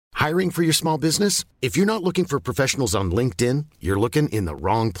Hiring for your small business? If you're not looking for professionals on LinkedIn, you're looking in the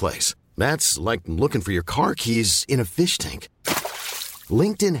wrong place. That's like looking for your car keys in a fish tank.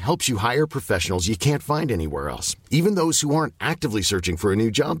 LinkedIn helps you hire professionals you can't find anywhere else, even those who aren't actively searching for a new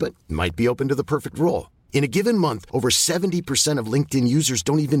job but might be open to the perfect role. In a given month, over 70% of LinkedIn users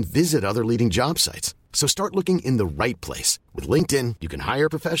don't even visit other leading job sites. So start looking in the right place. With LinkedIn, you can hire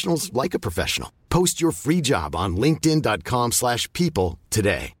professionals like a professional. Post your free job on linkedin.com/people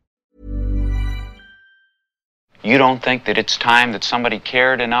today. You don't think that it's time that somebody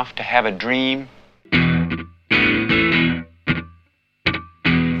cared enough to have a dream?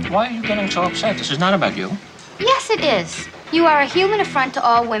 Why are you getting so upset? This is not about you. Yes, it is. You are a human affront to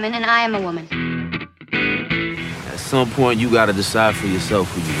all women, and I am a woman. At some point, you gotta decide for yourself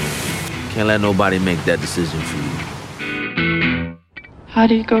who you are. Can't let nobody make that decision for you. How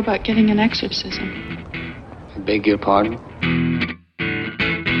do you go about getting an exorcism? I beg your pardon?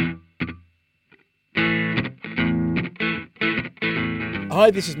 Hi,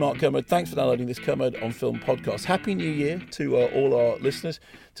 this is Mark Kermode. Thanks for downloading this Kermode on Film podcast. Happy New Year to all our listeners.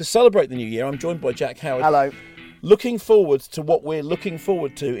 To celebrate the new year, I'm joined by Jack Howard. Hello. Looking forward to what we're looking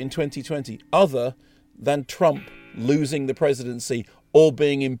forward to in 2020, other than Trump losing the presidency or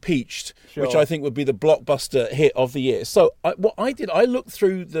being impeached, which I think would be the blockbuster hit of the year. So what I did, I looked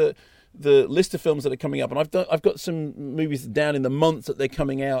through the list of films that are coming up, and I've got some movies down in the month that they're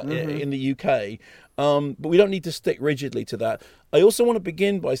coming out in the UK, but we don't need to stick rigidly to that. I also want to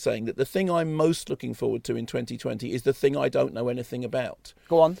begin by saying that the thing I'm most looking forward to in 2020 is the thing I don't know anything about.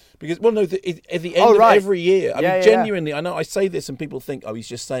 Go on. Because, well, no, at the end of every year, I mean, genuinely, I know I say this and people think, oh, he's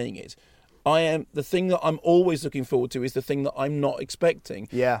just saying it. The thing that I'm always looking forward to is the thing that I'm not expecting.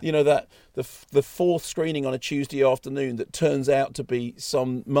 Yeah. You know, that the fourth screening on a Tuesday afternoon that turns out to be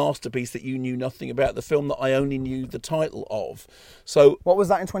some masterpiece that you knew nothing about, the film that I only knew the title of. So, what was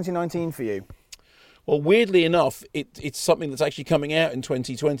that in 2019 for you? Well, weirdly enough, it's something that's actually coming out in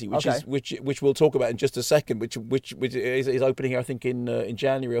 2020, which we'll talk about in just a second, which is opening here, I think, in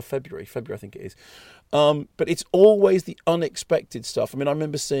January or February. February, I think it is. But it's always the unexpected stuff. I mean, I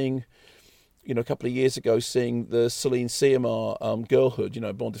remember seeing, a couple of years ago, seeing the Celine Sciamma Girlhood,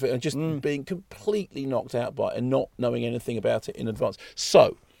 Born to Fit, and just being completely knocked out by it and not knowing anything about it in advance.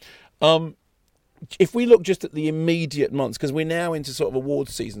 So, if we look just at the immediate months, because we're now into sort of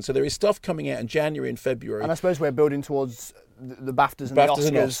awards season, so there is stuff coming out in January and February. And I suppose we're building towards the BAFTAs and the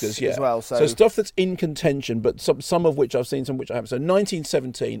Oscars as well. So stuff that's in contention, but some of which I've seen, some of which I haven't. So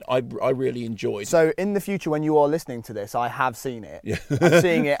 1917, I really enjoyed. So in the future, when you are listening to this, I have seen it. Yeah. I'm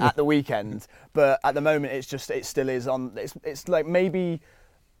seeing it at the weekend, but at the moment, it still is on. It's like maybe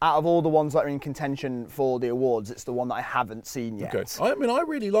out of all the ones that are in contention for the awards, it's the one that I haven't seen yet. Okay. I mean, I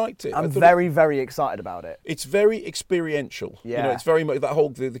really liked it. I'm very, very excited about it. It's very experiential. Yeah. It's very much that whole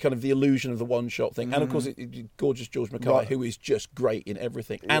the kind of the illusion of the one-shot thing. And of course, gorgeous George Mackay, who is just great in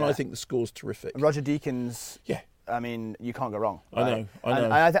everything. And I think the score's terrific. Roger Deakins. Yeah. I mean, you can't go wrong. Right? I know.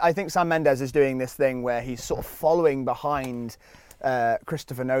 And I think Sam Mendes is doing this thing where he's sort of following behind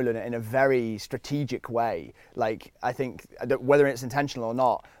Christopher Nolan in a very strategic way. Like, I think, whether it's intentional or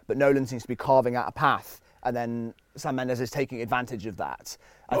not, but Nolan seems to be carving out a path, and then Sam Mendes is taking advantage of that.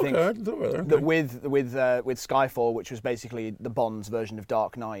 I think that with Skyfall, which was basically the Bond's version of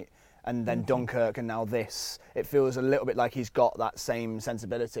Dark Knight, and then Dunkirk, and now this, it feels a little bit like he's got that same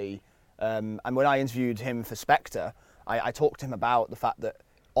sensibility. And when I interviewed him for Spectre, I talked to him about the fact that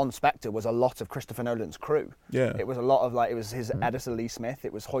on Spectre was a lot of Christopher Nolan's crew. Yeah. It was a lot of it was his editor Lee Smith,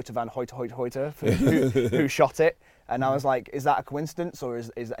 it was Hoyte van Hoyte who shot it. And I was like, is that a coincidence, or is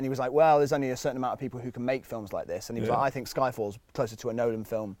and he was like, well, there's only a certain amount of people who can make films like this. And he was like, I think Skyfall's closer to a Nolan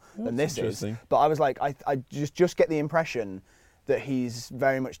film than this is. But I was like, I just get the impression that he's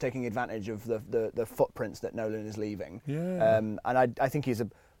very much taking advantage of the footprints that Nolan is leaving. Yeah. And I think he's a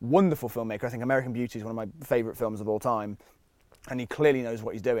wonderful filmmaker. I think American Beauty is one of my favourite films of all time. And he clearly knows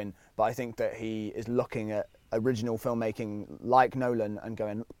what he's doing, but I think that he is looking at original filmmaking like Nolan and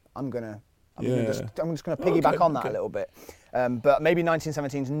going, I'm just going to piggyback on that a little bit. But maybe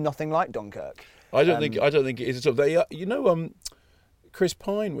 1917 is nothing like Dunkirk. I don't think it is at all. Chris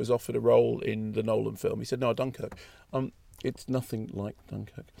Pine was offered a role in the Nolan film. He said, "No, Dunkirk. It's nothing like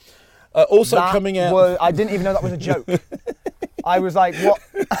Dunkirk." Coming out, I didn't even know that was a joke. I was like, what?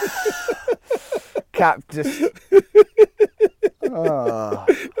 Cap just.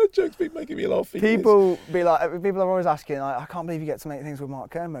 That joke's been making me laugh for years. People are always asking, like, I can't believe you get to make things with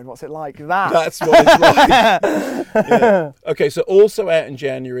Mark Kermode. What's it like? That's what it's like. Yeah. Okay, so also out in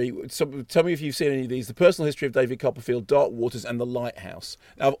January, tell me if you've seen any of these. The Personal History of David Copperfield, Dark Waters, and The Lighthouse.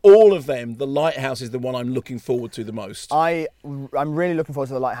 Now, of all of them, The Lighthouse is the one I'm looking forward to the most. I'm really looking forward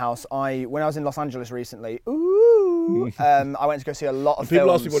to The Lighthouse. When I was in Los Angeles recently, I went to go see a lot of films.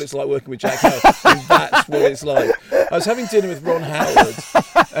 People ask me what it's like working with Jack Howard, and that's what it's like. I was having dinner with Ron Howard.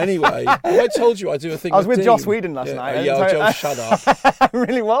 Anyway, I told you I do a thing. I was with Dean. Joss Whedon last night. Joss, shut up. I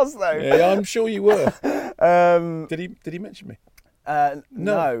really was though. Yeah, I'm sure you were. Did he mention me?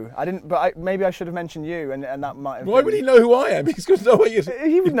 No, I didn't. But maybe I should have mentioned you, and that might have. Why would he know who I am? He's got to know what you.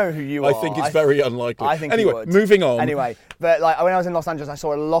 He would know who you are. I think it's very unlikely. I think anyway, he would. Moving on. Anyway, but like when I was in Los Angeles, I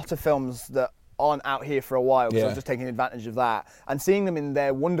saw a lot of films that aren't out here for a while because I was just taking advantage of that and seeing them in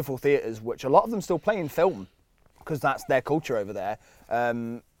their wonderful theatres, which a lot of them still play in film because that's their culture over there.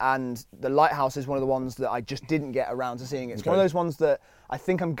 And The Lighthouse is one of the ones that I just didn't get around to seeing. It's one of those ones that I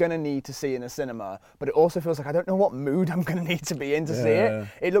think I'm going to need to see in a cinema, but it also feels like I don't know what mood I'm going to need to be in to see it.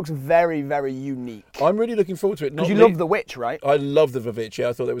 It looks very, very unique. I'm really looking forward to it. Because you love The Witch, right? I love The Witch,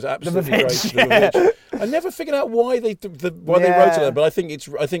 I thought it was absolutely great. The Witch. I never figured out why they wrote it there, but I think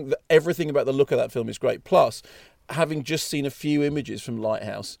that everything about the look of that film is great. Plus, having just seen a few images from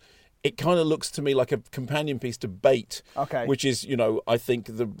Lighthouse, it kind of looks to me like a companion piece to Bait, which is, I think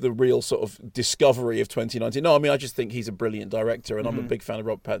the real sort of discovery of 2019. No, I mean, I just think he's a brilliant director, and I'm a big fan of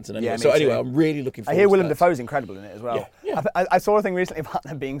Robert Pattinson anyway. Anyway, I'm really looking forward to it. I hear Willem Dafoe's incredible in it as well. Yeah. I saw a thing recently about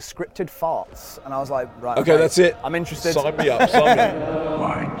there being scripted farts, and I was like, right, okay, that's it. I'm interested. Sign me up, sign me up.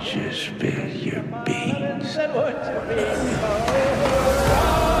 Why don't you spill your beans? Why don't you spill your beans?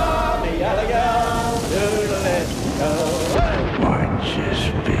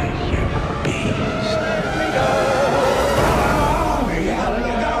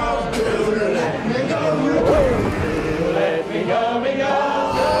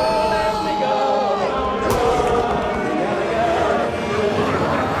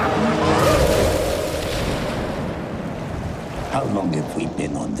 How long have we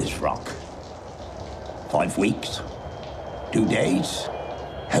been on this rock? 5 weeks? 2 days?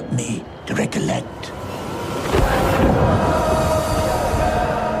 Help me to recollect.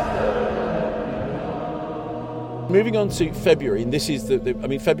 Moving on to February, and this is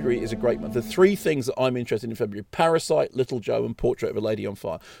February is a great month. The three things that I'm interested in February: Parasite, Little Joe, and Portrait of a Lady on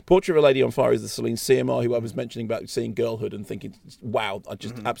Fire. Portrait of a Lady on Fire is the Celine Sciamma, who I was mentioning about seeing Girlhood and thinking, wow, that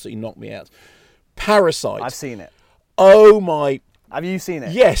just absolutely knocked me out. Parasite. I've seen it. Oh my... Have you seen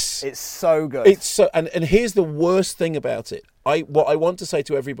it? Yes. It's so good. It's so, and here's the worst thing about it. What I want to say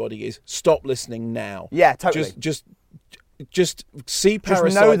to everybody is stop listening now. Yeah, totally. Just see Parasite.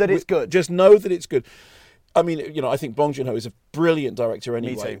 Just know that it's good. Just know that it's good. I mean, I think Bong Joon-ho is a brilliant director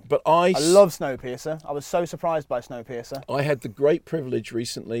anyway. Me too. But I love Snowpiercer. I was so surprised by Snowpiercer. I had the great privilege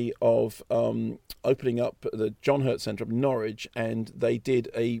recently of opening up the John Hurt Centre up in Norwich, and they did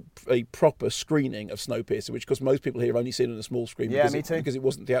a proper screening of Snowpiercer, which, of course, most people here have only seen it on a small screen because it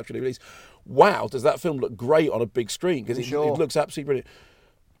wasn't theatrically released. Wow, does that film look great on a big screen? Because it looks absolutely brilliant.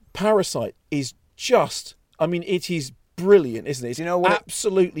 Parasite is just, it is brilliant, isn't it? It's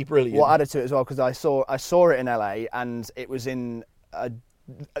absolutely brilliant. What added to it as well, because I saw it in LA, and it was in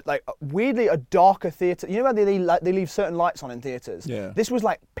weirdly a darker theatre. You know how they leave certain lights on in theatres? Yeah. This was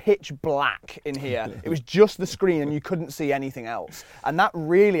like pitch black in here. It was just the screen, and you couldn't see anything else, and that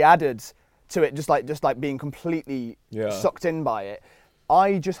really added to it. Just like being completely sucked in by it.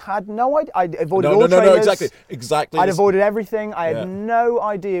 I just had no idea. I avoided all trailers. No, exactly. I'd avoided everything. I had no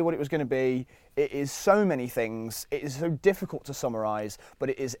idea what it was going to be. It is so many things. It is so difficult to summarise, but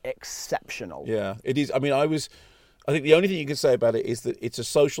it is exceptional. Yeah, it is. I think the only thing you can say about it is that it's a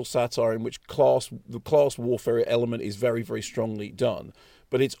social satire in which the class warfare element is very, very strongly done.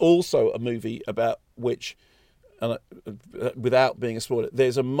 But it's also a movie about which, without being a spoiler,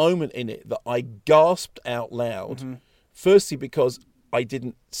 there's a moment in it that I gasped out loud. Mm-hmm. Firstly, because I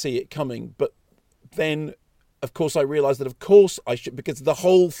didn't see it coming, but then, of course, I realised that, of course, I should, because the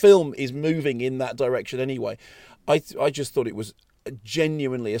whole film is moving in that direction anyway. I just thought it was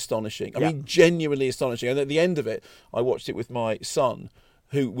genuinely astonishing. Genuinely astonishing. And at the end of it, I watched it with my son,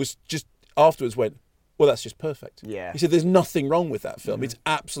 who was just afterwards went, well, that's just perfect. Yeah. He said, there's nothing wrong with that film. Mm-hmm. It's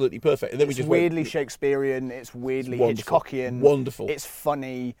absolutely perfect. And then it's weirdly Shakespearean. It's weirdly Hitchcockian. Wonderful. It's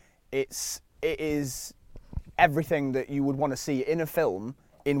funny. It is everything that you would want to see in a film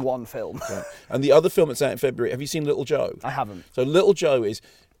in one film. Yeah. And the other film that's out in February, have you seen Little Joe? I haven't. So Little Joe is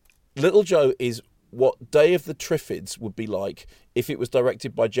what Day of the Triffids would be like if it was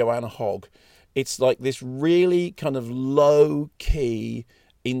directed by Joanna Hogg. It's like this really kind of low-key,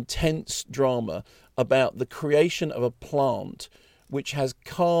 intense drama about the creation of a plant which has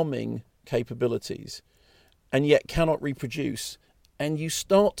calming capabilities and yet cannot reproduce. And you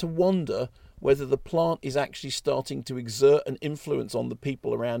start to wonder whether the plant is actually starting to exert an influence on the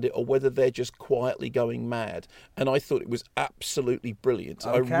people around it, or whether they're just quietly going mad. And I thought it was absolutely brilliant.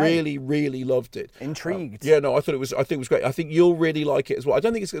 Okay. I really, really loved it. Intrigued. I think it was great. I think you'll really like it as well. I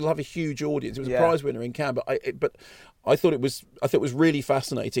don't think it's going to have a huge audience. It was a prize winner in Cannes, but I thought it was really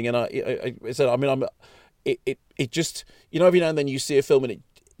fascinating. And I said, it just, every now and then you see a film and it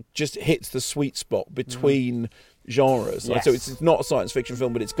just hits the sweet spot between genres. Yes. So it's not a science fiction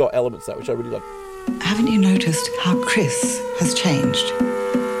film, but it's got elements of that, which I really like. Haven't you noticed how Chris has changed?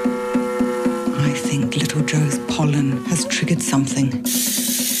 I think little Joe's pollen has triggered something.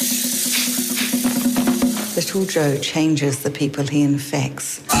 Little Joe changes the people he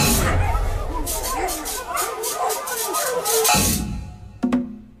infects.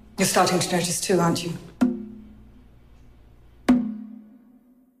 You're starting to notice too, aren't you?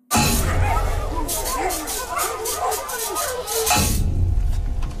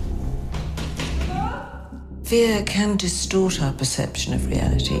 Fear can distort our perception of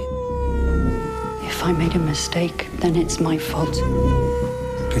reality. If I made a mistake, then it's my fault.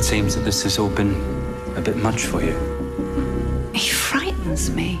 It seems that this has all been a bit much for you. He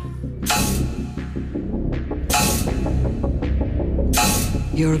frightens me.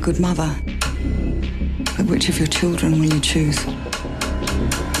 You're a good mother. But which of your children will you choose?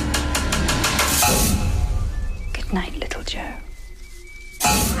 Good night, little Joe.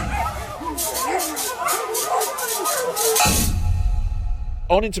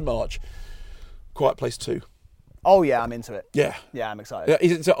 On into March, Quiet Place 2. Oh yeah, I'm into it. Yeah, I'm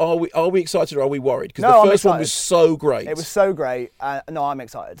excited. So are we excited or are we worried? Because No, the first one was so great. It was so great. No, I'm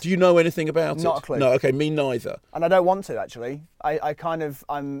excited. Do you know anything about it? Not a clue. No, okay, me neither. And I don't want to actually.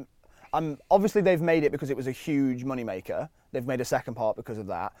 I'm obviously they've made it because it was a huge moneymaker. They've made a second part because of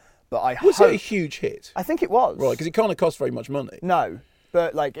that. But Was it a huge hit? I think it was. Right, because it can't have cost very much money. No.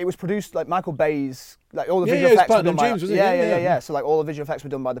 But like it was produced like Michael Bay's, like all the Yeah, visual yeah, it was effects were Platinum done by Dunes, wasn't it? yeah. So like all the visual effects were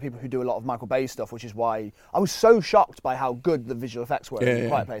done by the people who do a lot of Michael Bay stuff, which is why I was so shocked by how good the visual effects were in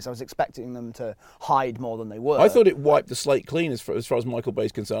Quiet Place. I was expecting them to hide more than they were. I thought it wiped the slate clean as far as Michael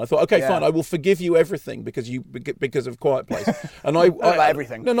Bay's concerned. I thought, okay, fine, I will forgive you everything because of Quiet Place. And Not about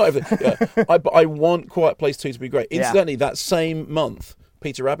everything. No, not everything. Yeah. But I want Quiet Place 2 to be great. Incidentally, that same month,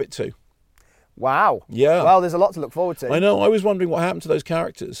 Peter Rabbit 2. Wow. Yeah. Well, there's a lot to look forward to. I know. I was wondering what happened to those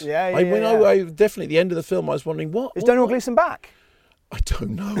characters. I definitely at the end of the film, I was wondering Is Domhnall Gleeson back? I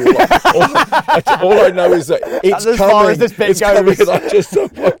don't know. All I know is that it's That's as coming. far as this bit it's goes.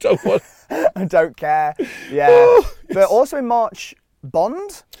 Coming, I don't want. I don't care. Yeah. But also in March,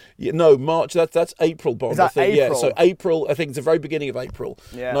 Bond? Yeah, no, March. That's April Bond. Is that I think. April? Yeah, so April. I think it's the very beginning of April.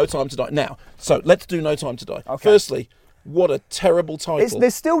 Yeah. No Time to Die. Now, so let's do No Time to Die. Okay. Firstly, what a terrible title.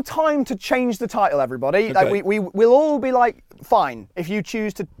 There's still time to change the title, everybody. Okay. Like we'll all be like, fine, if you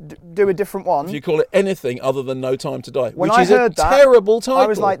choose to do a different one. If you call it anything other than No Time to Die, When which I is heard a that, terrible title. I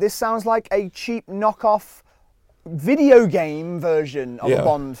was like, this sounds like a cheap knockoff video game version of a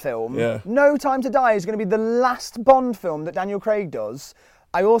Bond film. Yeah. No Time to Die is going to be the last Bond film that Daniel Craig does.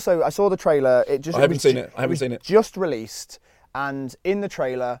 I saw the trailer. I haven't seen it. Just released. And in the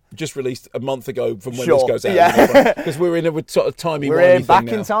trailer, just released a month ago from when Sure, this goes out. yeah. Because we're in a sort of timey-wimey we're thing back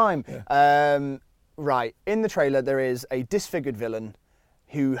now. in time. Yeah. Right. In the trailer, there is a disfigured villain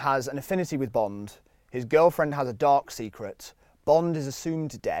who has an affinity with Bond. His girlfriend has a dark secret. Bond is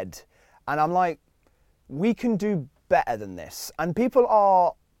assumed dead. And I'm like, we can do better than this. And people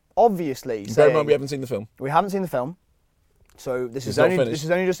are obviously saying... Bear in mind, we haven't seen the film. We haven't seen the film. So this is only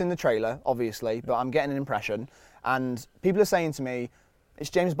just in the trailer, obviously, but I'm getting an impression. And people are saying to me, it's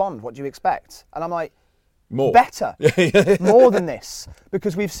James Bond, what do you expect? And I'm like, more. Better. More than this.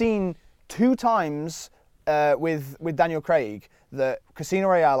 Because we've seen 2 times with Daniel Craig that Casino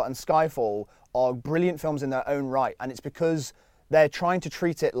Royale and Skyfall are brilliant films in their own right. And it's because they're trying to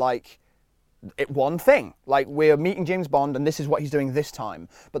treat it like one thing. Like, we're meeting James Bond and this is what he's doing this time.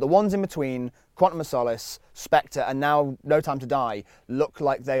 But the ones in between, Quantum of Solace, Spectre, and now No Time to Die, look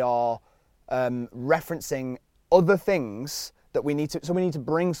like they are referencing other things that we need to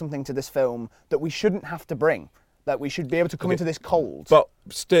bring something to this film that we shouldn't have to bring, that we should be able to come into this cold. But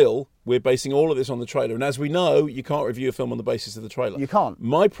still, we're basing all of this on the trailer, and as we know, you can't review a film on the basis of the trailer. You can't.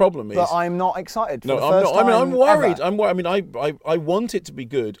 My problem is, but I'm not excited. For no, the I'm first not. I mean, time I'm worried. ever. I mean, I want it to be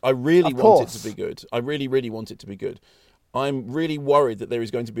good. I really want it to be good. I really, really want it to be good. I'm really worried that there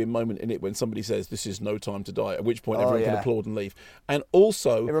is going to be a moment in it when somebody says, "This is no time to die," at which point everyone can applaud and leave. And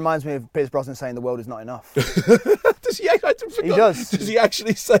also... It reminds me of Pierce Brosnan saying the world is not enough. Does he? He does. Does he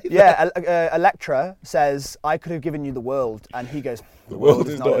actually say that? Yeah, Electra says, "I could have given you the world," and he goes, "The world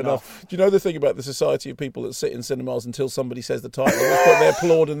is not enough." Do you know the thing about the society of people that sit in cinemas until somebody says the title, at which point they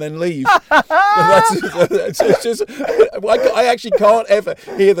applaud and then leave? It's just, I actually can't ever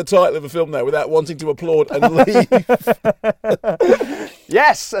hear the title of a film now without wanting to applaud and leave.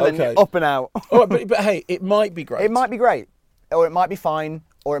 Yes, and then up and out. All right, but hey, it might be great. It might be great, or it might be fine,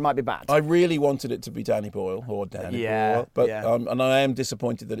 or it might be bad. I really wanted it to be Danny Boyle or Danny Boyle, but and I am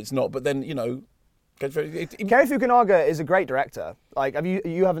disappointed that it's not. But then Cary Fukunaga is a great director. Like,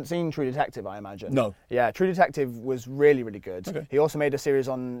 you haven't seen True Detective, I imagine? No. Yeah, True Detective was really, really good. Okay. He also made a series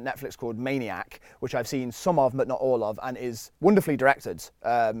on Netflix called Maniac, which I've seen some of, but not all of, and is wonderfully directed.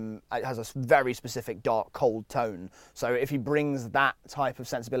 It has a very specific, dark, cold tone. So if he brings that type of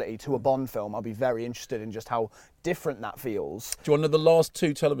sensibility to a Bond film, I'll be very interested in just how different that feels. Do you want to know the last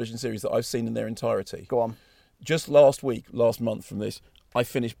 2 television series that I've seen in their entirety? Go on. Just last month from this, I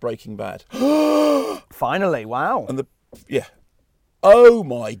finished Breaking Bad. Finally, wow. And oh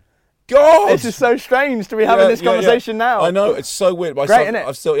my God! This is so strange to be having this conversation now. I know, it's so weird. But Great, isn't it?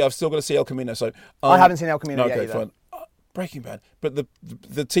 I've still got to see El Camino. So I haven't seen El Camino yet either. Fine. Breaking Bad. But the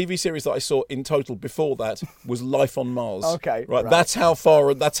TV series that I saw in total before that was Life on Mars. Okay. Right. That's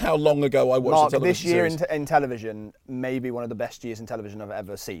how long ago I watched Mark, the television this year series. in television, maybe one of the best years in television I've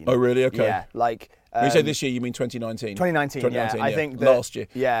ever seen. Oh, really? Okay. Yeah, like... when you say this year, you mean 2019? 2019, yeah. I think that, last year.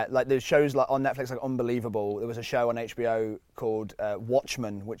 Yeah, like there's shows like on Netflix like Unbelievable. There was a show on HBO called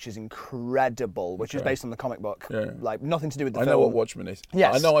Watchmen, which is incredible, which is based on the comic book. Yeah. Like nothing to do with the film. I know what Watchmen is.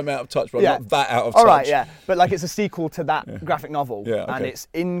 Yes. I know I'm out of touch, but I'm not that out of touch. All right, yeah. But like it's a sequel to that graphic novel, and okay. it's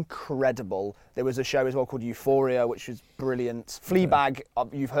incredible. There was a show as well called Euphoria, which was brilliant. Fleabag,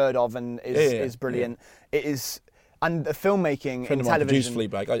 you've heard of, and is brilliant. Yeah. It is... And the filmmaking in television.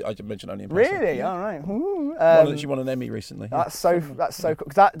 Fleabag. I did mention only in passing. Really? Yeah. All right. She won an Emmy recently. That's so cool.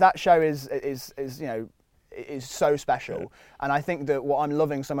 That show is so special. And I think that what I'm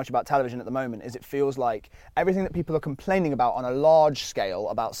loving so much about television at the moment is it feels like everything that people are complaining about on a large scale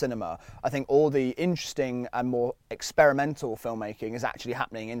about cinema, I think all the interesting and more experimental filmmaking is actually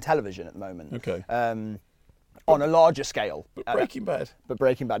happening in television at the moment. Okay. On a larger scale. But Breaking Bad. But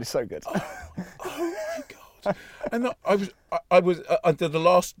Breaking Bad is so good. Oh my God. And I was the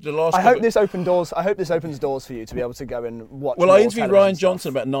last. I hope this opens doors for you to be able to go and watch. Well, I interviewed Ryan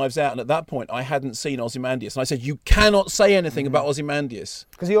Johnson about Knives Out, and at that point, I hadn't seen Ozymandias, and I said, "You cannot say anything about Ozymandias."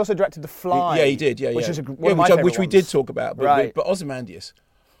 Because he also directed The Fly. Yeah, he did. Yeah, which is one of my favourite which we ones. did talk about. But, right. But Ozymandias.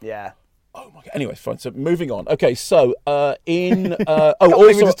 Yeah. Oh my God. Anyway, fine. So moving on. Okay, so also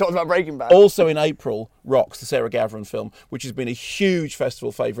we just talked about Breaking Bad. Also in April, Rocks, the Sarah Gavron film, which has been a huge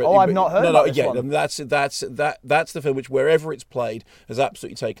festival favourite. Oh, I've not heard about this one. That's the film which wherever it's played has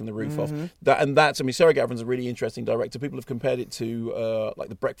absolutely taken the roof off. Sarah Gavron's a really interesting director. People have compared it to like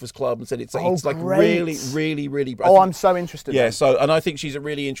The Breakfast Club and said it's like really, really, really. I'm so interested. Yeah. So and I think she's a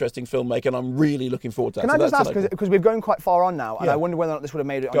really interesting filmmaker, and I'm really looking forward to that. Can I just ask, because we've gone quite far on now, and I wonder whether or not this would have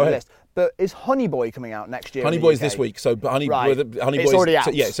made it on the list. But is Honey Boy coming out next year? Honey Boy is this week, so Honey Boy. It's already out.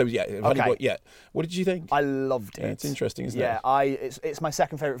 Honey Boy. Yeah. What did you think? I loved it. Yeah, it's interesting, isn't it? Yeah, it's my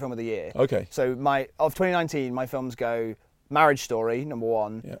second favourite film of the year. Okay. So of 2019, my films go Marriage Story, number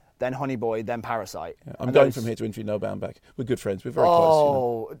 1, then Honey Boy, then Parasite. Yeah, I'm going from here to interview Noah Baumbach. We're good friends. We're very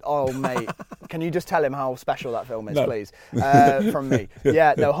close. Oh, mate. Can you just tell him how special that film is, please? From me.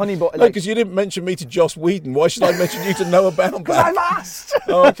 Yeah, no, Honey Boy. No, because you didn't mention me to Joss Whedon. Why should I mention you to Noah Baumbach? Because I've asked.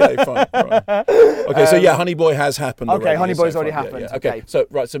 Oh, okay, fine. Right. Okay, so Honey Boy has happened already. Okay, Honey Boy's already happened. Yeah. Okay, so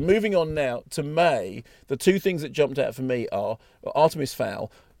moving on now to May, the 2 things that jumped out for me are Artemis Fowl,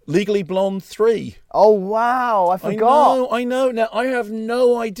 Legally Blonde 3. Oh, wow, I forgot. I know. Now, I have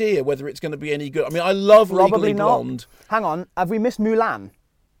no idea whether it's going to be any good. I mean, I love Legally Blonde. Hang on, have we missed Mulan?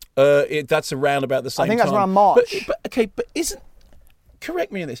 That's around about the same time. I think that's around March. But isn't...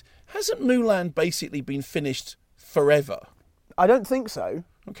 Correct me on this. Hasn't Mulan basically been finished forever? I don't think so.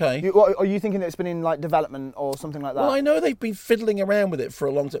 Okay. Are you thinking that it's been in like development or something like that? Well, I know they've been fiddling around with it for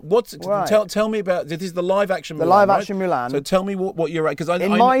a long time. Tell me about this? Is the live action Mulan? The live action Mulan. So tell me what you're at, because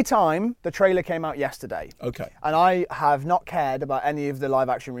in my time, the trailer came out yesterday. Okay. And I have not cared about any of the live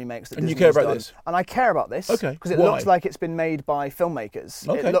action remakes that Disney you care has about done. this? And I care about this. Okay. Because it looks like it's been made by filmmakers.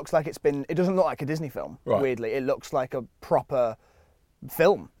 Okay. It looks like it doesn't look like a Disney film. Right. Weirdly, it looks like a proper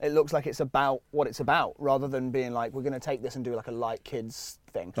film. It looks like it's about what it's about, rather than being like, we're going to take this and do like a light kids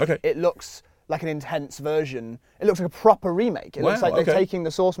thing. Okay. It looks like an intense version. It looks like a proper remake. It looks like they're taking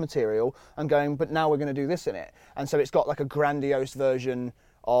the source material and going, but now we're going to do this in it. And so it's got like a grandiose version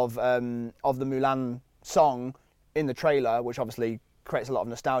of the Mulan song in the trailer, which obviously creates a lot of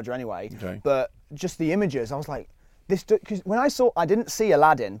nostalgia anyway. Okay. But just the images, I was like, this, because when I didn't see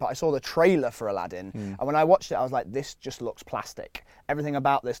Aladdin, but I saw the trailer for Aladdin, and when I watched it, I was like, this just looks plastic. Everything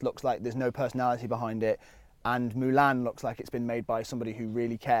about this looks like there's no personality behind it, and Mulan looks like it's been made by somebody who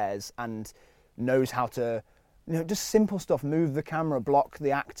really cares and knows how to, just simple stuff, move the camera, block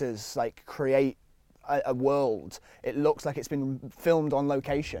the actors, like create a world. It looks like it's been filmed on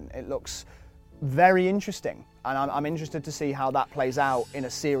location. It looks very interesting, and I'm interested to see how that plays out in a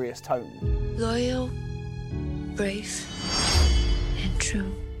serious tone. Loyal, brave, and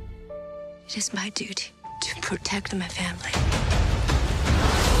true. It is my duty to protect my family.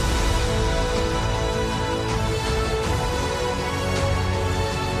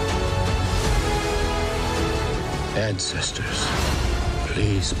 Ancestors,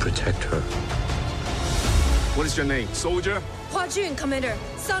 please protect her. What is your name, soldier? Hua Jun, Commander,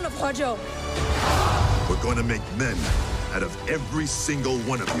 son of Hua Zhou. We're going to make men out of every single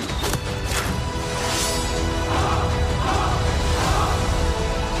one of you.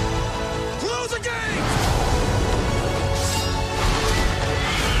 Close the gate!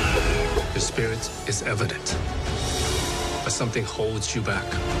 Your spirit is evident, but something holds you back.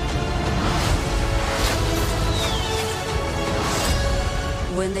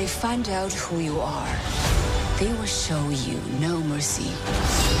 When they find out who you are, they will show you no mercy.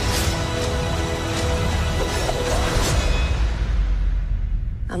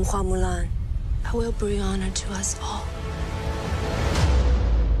 I'm Hua Mulan. I will bring honor to us all.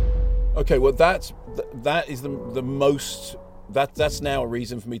 Okay, well that is the most. That's now a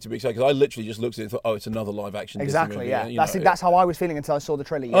reason for me to be excited, because I literally just looked at it and thought, oh, it's another live action Disney movie. Exactly, yeah. That's how I was feeling until I saw the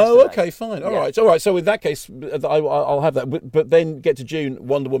trailer yesterday. Oh, okay, fine. All right. So in that case, I'll have that. But then get to June,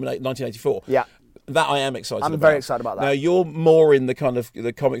 Wonder Woman 1984. Yeah. That I am excited about. I'm very excited about that. Now, you're more in the kind of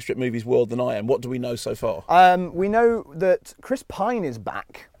the comic strip movies world than I am. What do we know so far? We know that Chris Pine is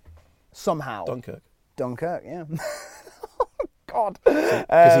back somehow. Dunkirk, yeah. God.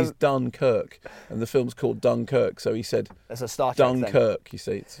 Because he's Dunkirk, and the film's called Dunkirk, so he said it's a Star Trek Dunkirk, you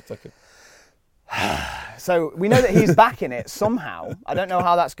see. It's like a... So we know that he's back in it somehow. I don't know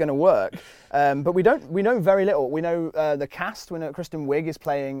how that's going to work, but we know very little. We know the cast. We know Kristen Wiig is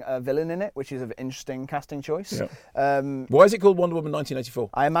playing a villain in it, which is an interesting casting choice. Yeah. Why is it called Wonder Woman 1984?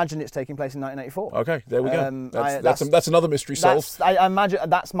 I imagine it's taking place in 1984. Okay, there we go. That's another mystery solved. I imagine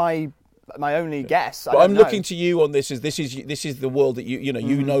that's my only guess. But I'm looking to you on this. This is the world that you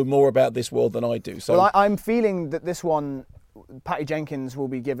know more about this world than I do. So I'm feeling that this one, Patty Jenkins will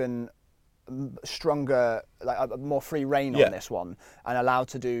be given stronger, like a more free reign on this one, and allowed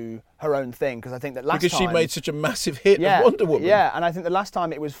to do her own thing, because I think that last time she made such a massive hit of Wonder Woman. Yeah, and I think the last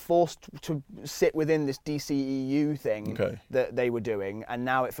time it was forced to sit within this DCEU thing that they were doing, and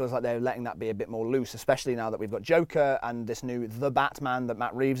now it feels like they're letting that be a bit more loose, especially now that we've got Joker and this new The Batman that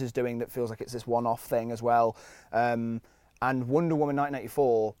Matt Reeves is doing that feels like it's this one-off thing as well. And Wonder Woman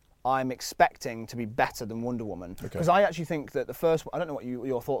 1984, I'm expecting to be better than Wonder Woman, because I actually think that the first one, I don't know what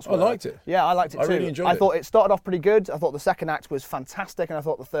your thoughts were. I liked it. Yeah, I liked it too. I really enjoyed it. I thought it started off pretty good. I thought the second act was fantastic, and I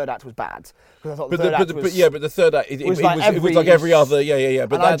thought the third act was bad, because I thought the third act was... But the third act, it was like every other,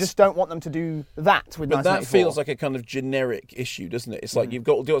 But I just don't want them to do that with 1984. But that feels like a kind of generic issue, doesn't it? It's like you've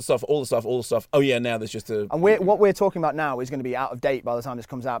got all the stuff. Oh yeah, now there's just a... And what we're talking about now is going to be out of date by the time this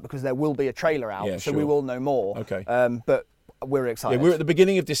comes out, because there will be a trailer out, so we will know more. Okay. But we're excited. Yeah, we're at the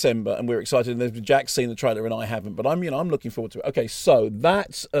beginning of December and we're excited. And Jack's seen the trailer and I haven't, but I'm looking forward to it. Okay, so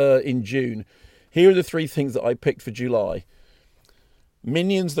that's in June. Here are the three things that I picked for July.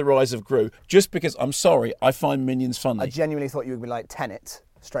 Minions: The Rise of Gru. Just because, I'm sorry, I find Minions funny. I genuinely thought you would be like Tenet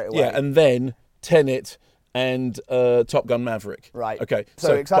straight away. Yeah, and then Tenet and Top Gun Maverick. Right. Okay.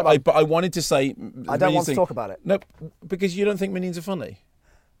 So excited. But I wanted to say... I don't want to talk about it. No, because you don't think Minions are funny.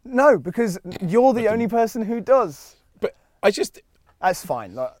 No, because you're the only person who does. That's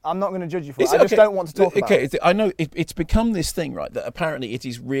fine. Look, I'm not going to judge you for it. I just don't want to talk about it. I know it's become this thing, right, that apparently it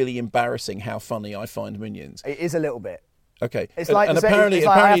is really embarrassing how funny I find Minions. It is a little bit. Okay. It's like, apparently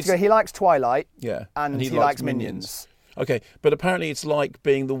he likes Twilight, and he likes Minions. Okay, but apparently it's like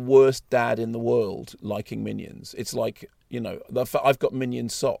being the worst dad in the world liking Minions. It's like I've got Minion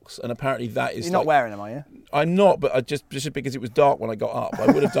socks, and apparently that is. You're not wearing them, are you? I'm not, but I just because it was dark when I got up, I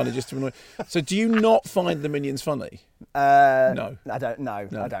would have done it just to annoy. So, do you not find the Minions funny? No, I don't. No, I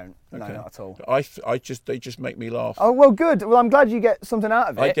don't. Okay. No, not at all. They just make me laugh. Oh well, good. Well, I'm glad you get something out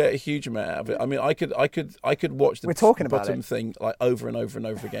of it. I get a huge amount out of it. I mean, I could watch the bottom thing like over and over and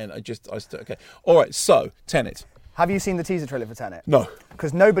over again. Okay. All right. So, Tenet. Have you seen the teaser trailer for Tenet? No.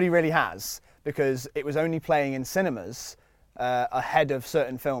 Because nobody really has, because it was only playing in cinemas ahead of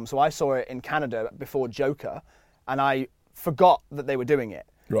certain films. So I saw it in Canada before Joker, and I forgot that they were doing it.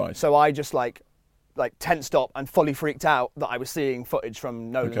 Right. So I just like tensed up and fully freaked out that I was seeing footage from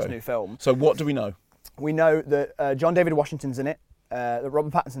Nolan's new film. So what do we know? We know that John David Washington's in it, that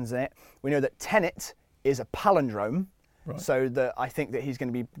Robert Pattinson's in it. We know that Tenet is a palindrome. Right. So that I think that he's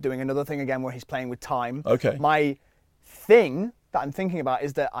going to be doing another thing again where he's playing with time. Okay. My thing that I'm thinking about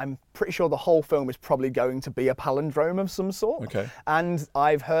is that I'm pretty sure the whole film is probably going to be a palindrome of some sort. Okay. And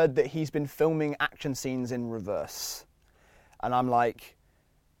I've heard that he's been filming action scenes in reverse. And I'm like,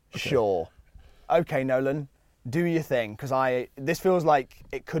 sure. Okay, Nolan, do your thing. Because this feels like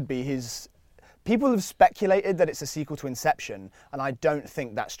it could be his... People have speculated that it's a sequel to Inception, and I don't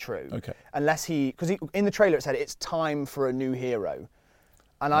think that's true. Okay. Unless because in the trailer it said it's time for a new hero.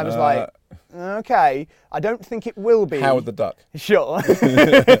 And I was like, okay, I don't think it will be. Howard the Duck. Sure.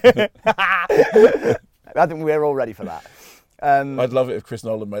 I think we're all ready for that. I'd love it if Chris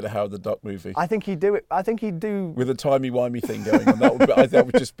Nolan made a Howard the Duck movie. I think he'd do it. I think he'd do with a timey-wimey thing going on.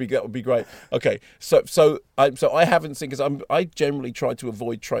 That would be great. Okay, so I haven't seen, because I generally try to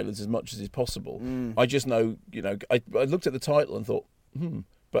avoid trailers as much as is possible. I just know, I looked at the title and thought,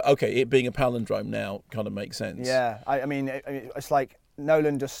 but okay, it being a palindrome now kind of makes sense. Yeah, I mean, it's like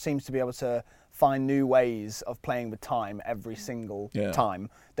Nolan just seems to be able to find new ways of playing with time every single time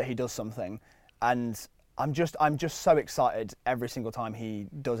that he does something, and I'm just so excited every single time he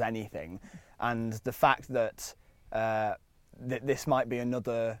does anything, and the fact that this might be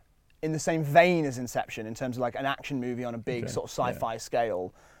another in the same vein as Inception in terms of like an action movie on a big sort of sci-fi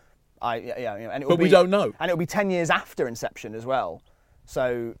scale. And we don't know, and it'll be 10 years after Inception as well.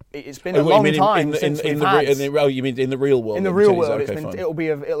 So it's been a long time since we've had. You mean in the real world? In the real world,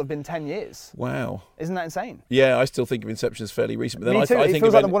 it'll have been 10 years. Wow, isn't that insane? Yeah, I still think of Inception as fairly recent. But then Me too. It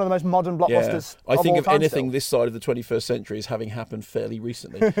feels like one of the most modern blockbusters. I think of anything still. This side of the 21st century as having happened fairly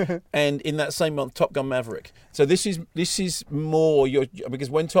recently. And in that same month, Top Gun Maverick. So this is more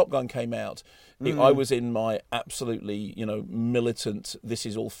because when Top Gun came out, I was in my absolutely militant, this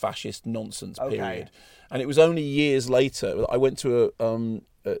is all fascist nonsense period. And it was only years later I went to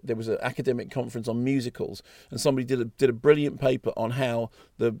there was an academic conference on musicals, and somebody did a brilliant paper on how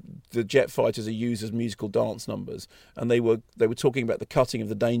the jet fighters are used as musical dance numbers, and they were talking about the cutting of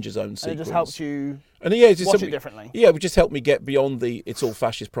the danger zone sequence. And it just helped you watch it differently. Yeah, it just helped me get beyond the it's all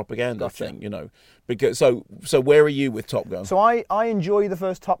fascist propaganda thing, Because so where are you with Top Gun? So I enjoy the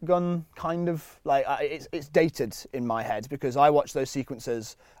first Top Gun kind of like it's dated in my head because I watch those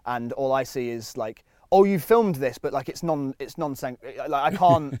sequences and all I see is like, oh, you filmed this, but like it's nonsense. Like I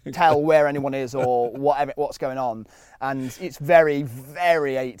can't tell where anyone is or what's going on, and it's very,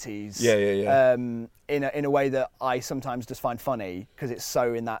 very 80s. Yeah. In a way that I sometimes just find funny because it's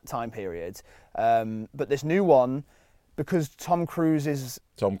so in that time period. But this new one, because Tom Cruise is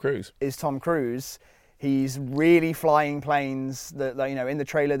Tom Cruise. He's really flying planes. That in the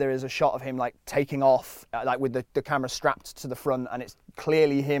trailer there is a shot of him like taking off, like with the camera strapped to the front, and it's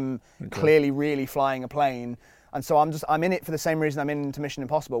clearly him, clearly really flying a plane. And so I'm in it for the same reason I'm into Mission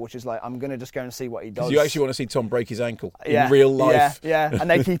Impossible, which is like I'm gonna just go and see what he does. You actually want to see Tom break his ankle in real life. Yeah, and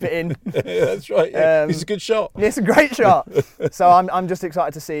they keep it in. Yeah, that's right. Yeah. It's a good shot. It's a great shot. So I'm just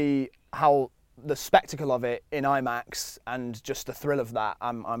excited to see how the spectacle of it in IMAX and just the thrill of that.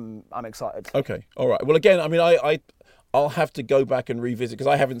 I'm excited. Okay, all right. Well, again, I mean, I'll have to go back and revisit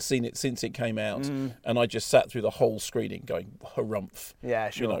because I haven't seen it since it came out, and I just sat through the whole screening going harumph.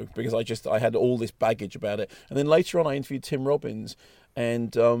 Yeah, sure. Because I had all this baggage about it, and then later on I interviewed Tim Robbins,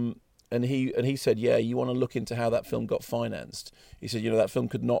 and he said, yeah, you want to look into how that film got financed. He said, that film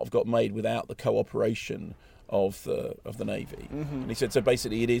could not have got made without the cooperation of the Navy. And he said, so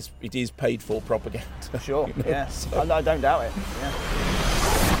basically it is paid for propaganda. Sure, yeah. So. I don't doubt it. Yeah.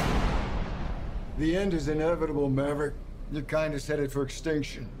 The end is inevitable, Maverick. Your kind is headed for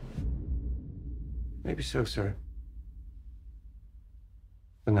extinction. Maybe so, sir.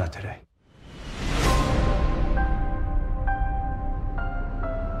 But not today.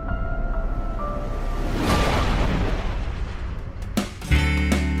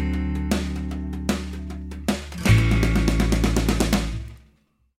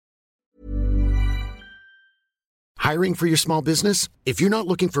 Hiring for your small business? If you're not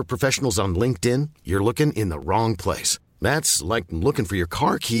looking for professionals on LinkedIn, you're looking in the wrong place. That's like looking for your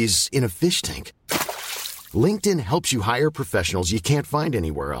car keys in a fish tank. LinkedIn helps you hire professionals you can't find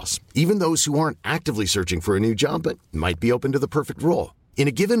anywhere else, even those who aren't actively searching for a new job but might be open to the perfect role. In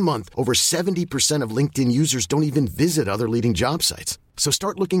a given month, over 70% of LinkedIn users don't even visit other leading job sites. So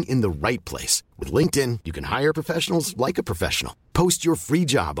start looking in the right place. With LinkedIn, you can hire professionals like a professional. Post your free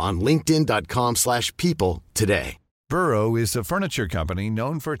job on linkedin.com/people today. Burrow is a furniture company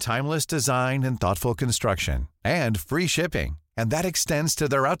known for timeless design and thoughtful construction and free shipping, and that extends to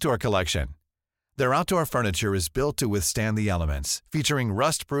their outdoor collection. Their outdoor furniture is built to withstand the elements, featuring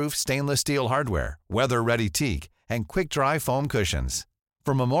rust-proof stainless steel hardware, weather-ready teak, and quick-dry foam cushions.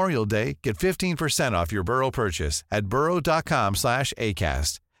 For Memorial Day, get 15% off your Burrow purchase at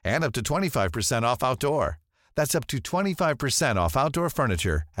burrow.com/ACAST and up to 25% off outdoor. That's up to 25% off outdoor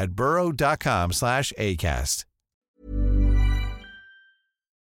furniture at burrow.com/ACAST.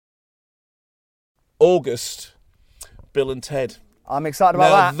 August, Bill and Ted. I'm excited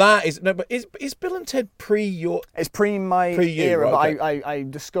about that. Is Bill and Ted It's pre my era, right, but I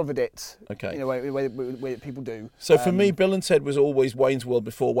discovered it. Okay. The way people do. So for me, Bill and Ted was always Wayne's World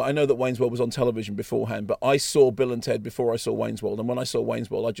before. Well, I know that Wayne's World was on television beforehand, but I saw Bill and Ted before I saw Wayne's World. And when I saw Wayne's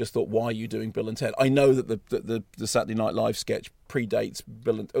World, I just thought, why are you doing Bill and Ted? I know that the Saturday Night Live sketch predates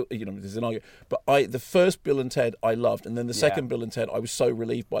Bill and there's an argument, but the first Bill and Ted I loved, and then the second Bill and Ted I was so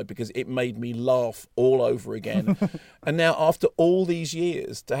relieved by because it made me laugh all over again. And now after all these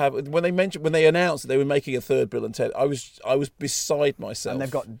years to have when they announced that they were making a third Bill and Ted, I was beside myself. And they've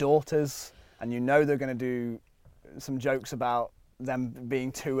got daughters, and they're going to do some jokes about them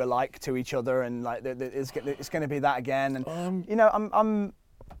being too alike to each other, and like it's going to be that again. And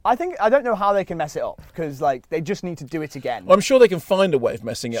I don't know how they can mess it up because like they just need to do it again. Well, I'm sure they can find a way of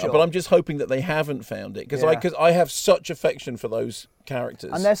messing it up, but I'm just hoping that they haven't found it because I have such affection for those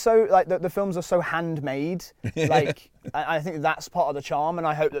characters. And they're so like the films are so handmade. Like I think that's part of the charm, and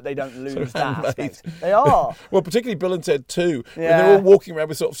I hope that they don't lose that aspect. They are. Well, particularly Bill and Ted 2. Yeah. When they're all walking around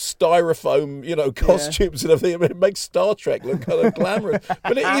with sort of styrofoam, costumes and everything. It makes Star Trek look kind of glamorous,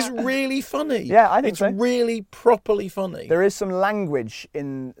 but it is really funny. Yeah, I think it's really properly funny. There is some language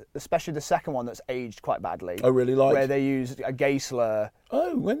in, especially the second one, that's aged quite badly. Oh, really? Like where they use a gay slur.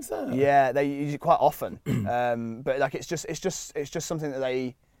 Oh, when's that? Yeah, they use it quite often. But like it's just something that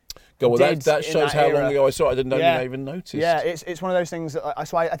they. Well, that shows how long ago I saw it. I didn't even notice. Yeah, it's one of those things that I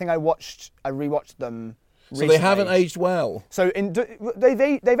think I rewatched them. So they haven't aged well. So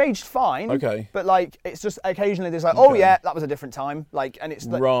they've aged fine. Okay. But like it's just occasionally there's like, oh yeah, that was a different time. Like, and it's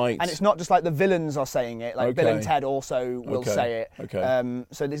like, right. And it's not just like the villains are saying it. Like Bill and Ted also will say it. Okay.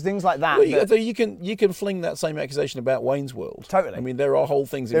 So there's things like that. Well, you can fling that same accusation about Wayne's World. Totally. I mean, there are whole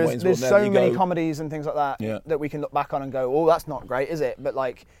things in Wayne's World. There's so many comedies and things like that that we can look back on and go, oh, that's not great, is it? But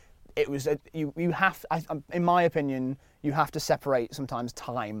like, it was you have, in my opinion, you have to separate sometimes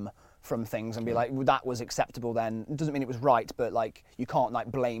time from things and be like, well, that was acceptable then. It doesn't mean it was right, but like you can't like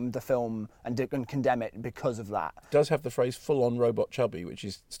blame the film and condemn it because of that. It does have the phrase full-on robot chubby, which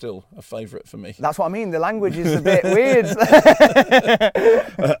is still a favourite for me. That's what I mean. The language is a bit weird.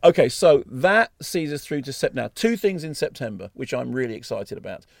 Okay, so that sees us through to September. Now, 2 things in September, which I'm really excited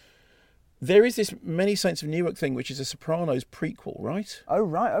about. There is this Many Saints of Newark thing, which is a Sopranos prequel, right? Oh,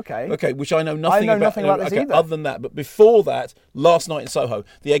 right, okay. Okay, which I know nothing about. Nothing about this either. Other than that, but before that, Last Night in Soho,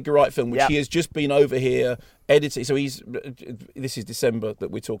 the Edgar Wright film, which he has just been over here editing. So this is December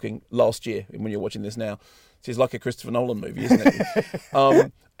that we're talking, last year, when you're watching this now. It's like a Christopher Nolan movie, isn't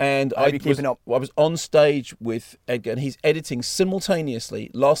it? And I was on stage with Edgar, and he's editing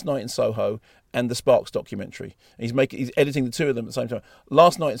simultaneously Last Night in Soho and the Sparks documentary. He's editing the two of them at the same time.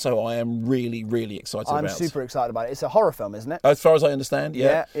 Last Night in Soho, I am really, really excited about. I'm super excited about it. It's a horror film, isn't it? As far as I understand,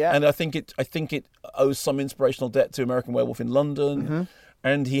 yeah. Yeah. And I think it owes some inspirational debt to American Werewolf in London, Mm-hmm.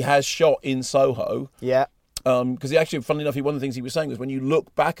 and he has shot in Soho. Yeah. Because he actually, funnily enough, one of the things he was saying was when you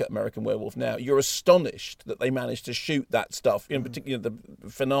look back at American Werewolf now, you're astonished that they managed to shoot that stuff, in particular the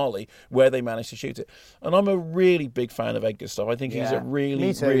finale, where they managed to shoot it. And I'm a really big fan of Edgar's stuff. I think he's a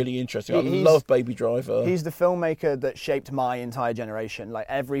really, really interesting. I love Baby Driver. He's the filmmaker that shaped my entire generation. Like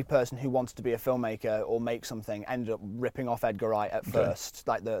every person who wants to be a filmmaker or make something ended up ripping off Edgar Wright at first.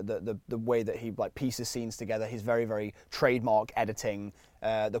 Like the way that he like pieces scenes together, his very, very trademark editing.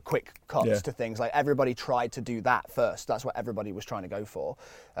 The quick cuts to things. Like everybody tried to do that first. That's what everybody was trying to go for.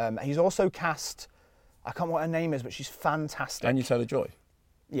 He's also cast, I can't remember what her name is, but she's fantastic. Anya Taylor-Joy.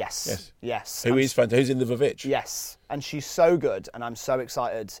 Yes. Who is fantastic? Who's in The Vavitch? Yes, and she's so good, and I'm so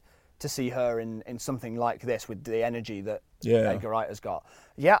excited to see her in something like this with the energy that Edgar Wright has got.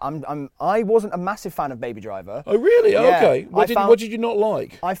 Yeah, I wasn't a massive fan of Baby Driver. Oh, really? Yeah, okay. What did you not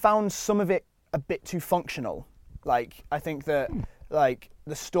like? I found some of it a bit too functional. Like, I think that like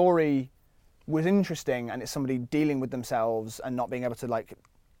the story was interesting, and it's somebody dealing with themselves and not being able to, like,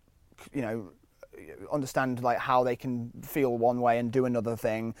 you know, understand like how they can feel one way and do another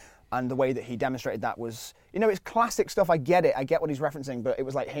thing. And the way that he demonstrated that was, you know, it's classic stuff. I get it. I get what he's referencing, but it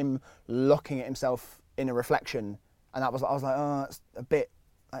was like him looking at himself in a reflection, and I was like, oh, it's a bit.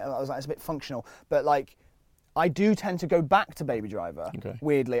 I was like, it's a bit functional. But like, I do tend to go back to Baby Driver. Okay.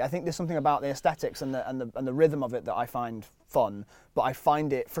 Weirdly, I think there's something about the aesthetics and the rhythm of it that I find fun, but I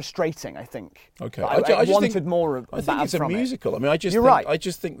find it frustrating. I think. Okay. I just wanted think, more of. I think it's a musical. I mean, You're right. I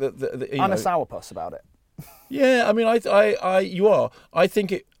just think that I'm a sourpuss about it. Yeah, I mean, you are. I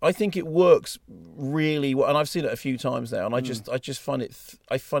think it works really well, and I've seen it a few times now, and I just find it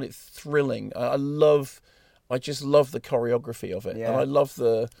thrilling. I just love the choreography of it, and I love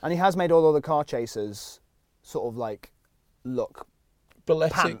the. And he has made all the car chases sort of like look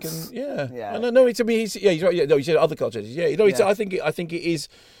balletic pants. And yeah. And no, to me, he's right. Yeah, no, you said other car chases. Yeah, no, I think it is.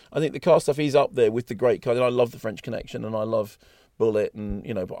 I think the car stuff is up there with the great car. And I love the French Connection, and I love Bullet, and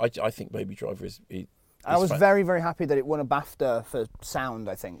you know, but I think Baby Driver is. I was very, very happy that it won a BAFTA for sound,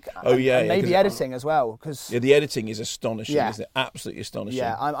 I think. Oh, yeah. And maybe editing as well. Yeah, the editing is astonishing, isn't it? Absolutely astonishing.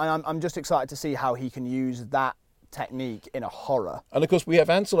 Yeah, I'm just excited to see how he can use that technique in a horror. And, of course, we have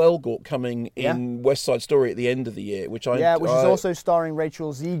Ansel Elgort coming in West Side Story at the end of the year, which is also starring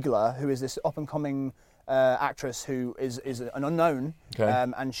Rachel Ziegler, who is this up-and-coming actress who is an unknown.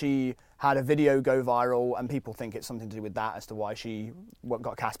 Okay. And she had a video go viral, and people think it's something to do with that as to why she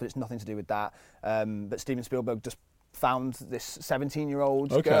got cast, but it's nothing to do with that. But Steven Spielberg just found this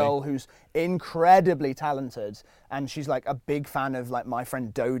 17-year-old girl who's incredibly talented, and she's like a big fan of like My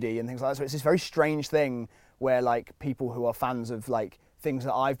Friend Dodie and things like that. So it's this very strange thing where like people who are fans of like things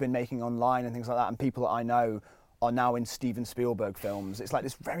that I've been making online and things like that, and people that I know are now in Steven Spielberg films. It's like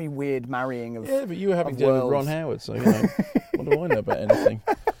this very weird marrying of but you were having to do with Ron Howard, so you know, what do I know about anything?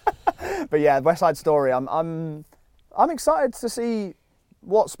 But yeah, West Side Story. I'm excited to see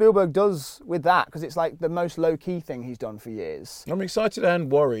what Spielberg does with that, because it's like the most low key thing he's done for years. I'm excited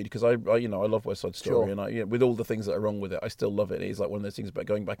and worried because I love West Side Story, and with all the things that are wrong with it, I still love it. It's like one of those things about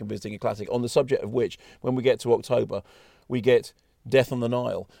going back and visiting a classic. On the subject of which, when we get to October, we get Death on the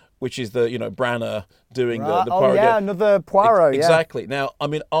Nile, which is the Branagh doing the Poirot. Oh yeah, another Poirot. Exactly. Now, I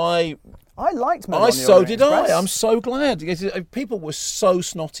mean, I liked Murder on the Orient Express. I'm so glad, because people were so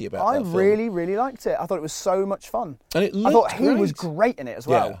snotty about that film. I really, really liked it. I thought it was so much fun. And I thought he was great in it as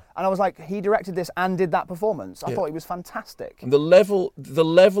well. Yeah. And I was like, he directed this and did that performance. I thought he was fantastic. And the level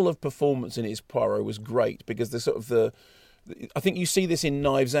of performance in his Poirot was great, because I think you see this in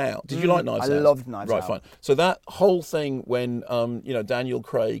Knives Out. Did you like Knives Out? I loved Knives Out. Right, fine. So that whole thing when Daniel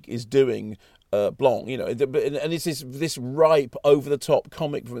Craig is doing Blanc, and it's this ripe, over-the-top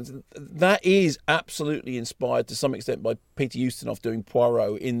comic performance. That is absolutely inspired to some extent by Peter Ustinov doing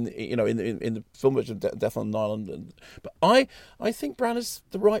Poirot in the film version of Death on the Nile. But I think Branagh's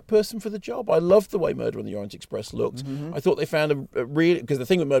the right person for the job. I loved the way Murder on the Orient Express looked. Mm-hmm. I thought they found a really, because the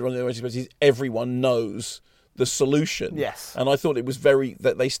thing with Murder on the Orient Express is everyone knows the solution. Yes. And I thought it was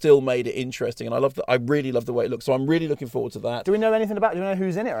that they still made it interesting, and I really love the way it looks. So I'm really looking forward to that. Do we know anything about it? Do we know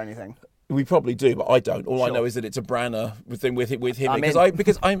who's in it or anything? We probably do, but I don't. All I know is that it's a Branagh with him.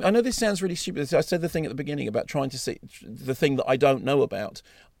 Because I know this sounds really stupid. I said the thing at the beginning about trying to see the thing that I don't know about.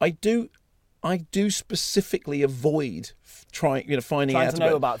 I do specifically avoid finding out to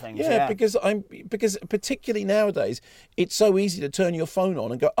know about things. Yeah, because particularly nowadays, it's so easy to turn your phone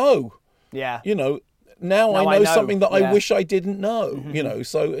on and go, oh, yeah, Now I know something that I wish I didn't know, mm-hmm.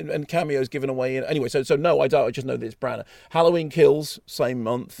 So, and cameos given away. Anyway, so no, I don't. I just know that it's Branagh. Halloween Kills, same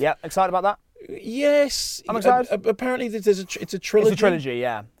month. Yeah, excited about that? Yes. I'm excited. Apparently it's a trilogy. It's a trilogy,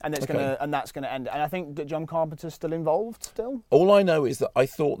 yeah. And that's going to end. And I think that John Carpenter's still involved still. All I know is that I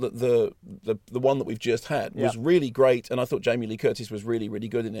thought that the one that we've just had was really great, and I thought Jamie Lee Curtis was really, really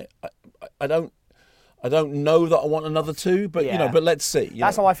good in it. I don't know that I want another two, but but let's see.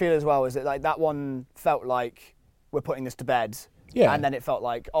 That's how I feel as well. Is that like that one felt like we're putting this to bed, and then it felt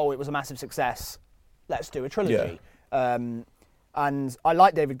like it was a massive success. Let's do a trilogy. Yeah. And I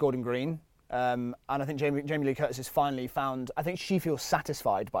like David Gordon Green. And I think Jamie Lee Curtis has finally found. I think she feels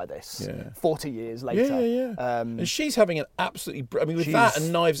satisfied by this. 40 years later. Yeah. And she's having an absolutely. I mean, with that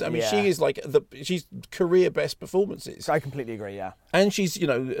and Knives. I mean, she is like she's career best performances. I completely agree. Yeah. And she's,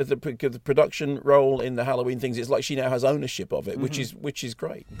 the production role in the Halloween things. It's like she now has ownership of it, which is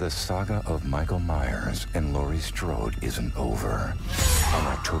great. The saga of Michael Myers and Laurie Strode isn't over. On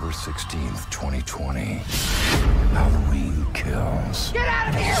October 16th, 2020, Halloween Kills. Get out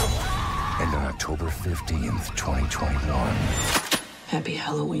of here! And on October 15th, 2021... Happy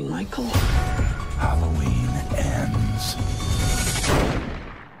Halloween, Michael. Halloween ends.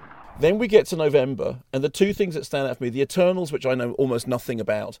 Then we get to November, and the two things that stand out for me, The Eternals, which I know almost nothing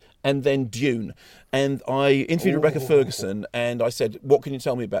about, and then Dune. And I interviewed Rebecca Ferguson, and I said, what can you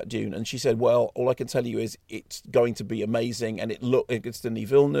tell me about Dune? And she said, well, all I can tell you is it's going to be amazing, and it's Denis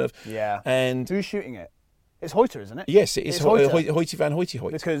Villeneuve. Yeah. And who's shooting it? It's Hoyter, isn't it? Yes, it's Hoyte van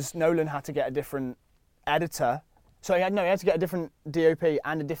Hoyte. Because Nolan had to get a different editor. So he had to get a different DOP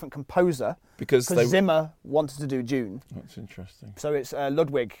and a different composer. Because Zimmer wanted to do Dune. That's interesting. So it's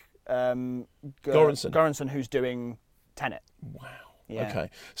Ludwig Göransson who's doing Tenet. Wow. Yeah.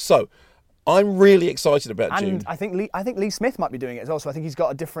 Okay. So I'm really excited about Dune. And I think Lee Smith might be doing it as well. So I think he's got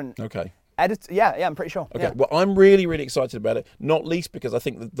a different editor. Yeah, I'm pretty sure. Okay. Yeah. Well, I'm really, really excited about it. Not least because I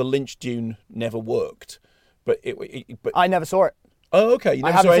think that the Lynch Dune never worked. But I never saw it. Oh, okay. You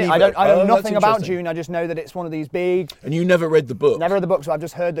never saw any. I know nothing about Dune. I just know that it's one of these big. And you never read the book. Never read the book, so I've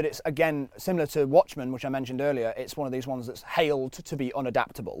just heard that it's again similar to Watchmen, which I mentioned earlier. It's one of these ones that's hailed to be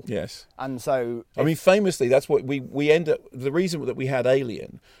unadaptable. Yes. And so. I mean, famously, that's what we end up. The reason that we had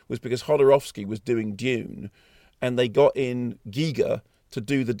Alien was because Jodorowsky was doing Dune, and they got in Giga to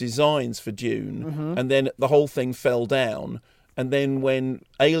do the designs for Dune, and then the whole thing fell down. And then when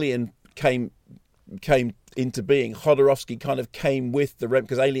Alien came into being, Jodorowsky kind of came with the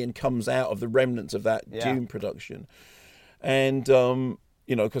because Alien comes out of the remnants of that Dune production, and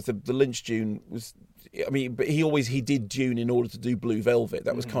because the Lynch Dune was, I mean, but he did Dune in order to do Blue Velvet.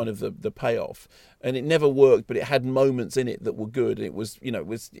 That was kind of the payoff, and it never worked, but it had moments in it that were good. It was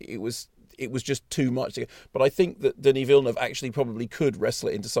it was just too much. But I think that Denis Villeneuve actually probably could wrestle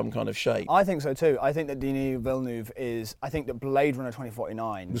it into some kind of shape. I think so too. I think that Denis Villeneuve I think that Blade Runner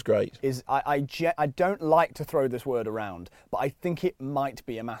 2049 was great. I don't like to throw this word around, but I think it might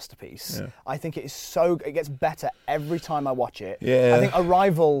be a masterpiece. Yeah. I think it is it gets better every time I watch it. Yeah. I think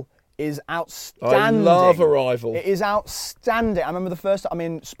Arrival is outstanding. I love Arrival. It is outstanding. I remember the first. I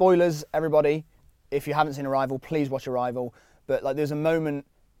mean, spoilers, everybody. If you haven't seen Arrival, please watch Arrival. But like, there's a moment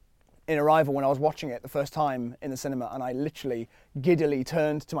in Arrival when I was watching it the first time in the cinema, and I literally giddily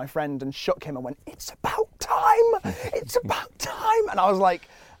turned to my friend and shook him and went, "It's about time! It's about time!" And I was like,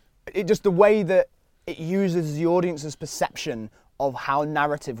 it just the way that it uses the audience's perception of how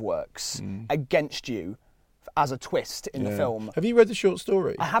narrative works against you as a twist in the film. Have you read the short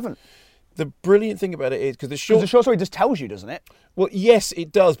story? I haven't. The brilliant thing about it is because the short story just tells you, doesn't it? Well, yes,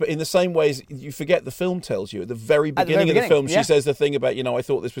 it does, but in the same way as you forget the film tells you. At the very beginning of the film, she says the thing about, I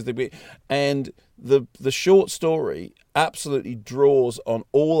thought this was the... And the short story absolutely draws on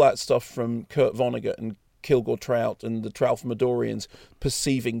all that stuff from Kurt Vonnegut and Kilgore Trout and the Tralfamadorians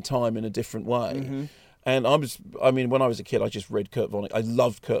perceiving time in a different way. Mm-hmm. And when I was a kid, I just read Kurt Vonnegut. I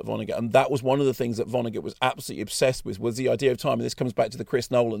loved Kurt Vonnegut. And that was one of the things that Vonnegut was absolutely obsessed with, was the idea of time. And this comes back to the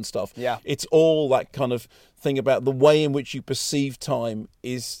Chris Nolan stuff. Yeah. It's all that kind of thing about the way in which you perceive time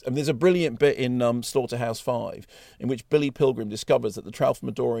is... there's a brilliant bit in Slaughterhouse-Five in which Billy Pilgrim discovers that the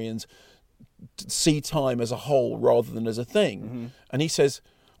Tralfamadorians see time as a whole rather than as a thing. Mm-hmm. And he says,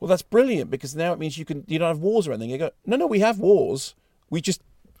 well, that's brilliant, because now it means you don't have wars or anything. You go, no, we have wars. We just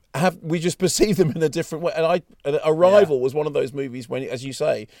perceive them in a different way. And Arrival was one of those movies when, as you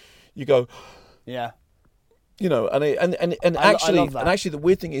say, you go, yeah, and actually the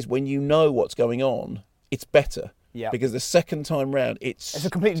weird thing is when you know what's going on, it's better. Yeah. Because the second time round, it's a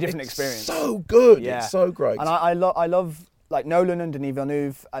completely different experience. So good. Yeah. It's so great. And I love like Nolan and Denis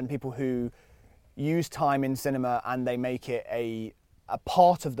Villeneuve and people who use time in cinema and they make it a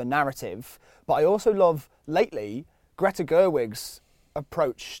part of the narrative. But I also love lately Greta Gerwig's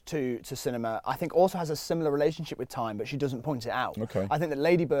approach to cinema. I think also has a similar relationship with time, but she doesn't point it out. Okay. I think that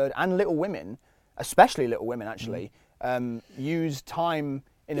Lady Bird and Little Women, especially Little Women actually, use time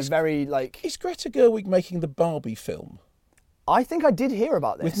in a very like... Is Greta Gerwig making the Barbie film? I think I did hear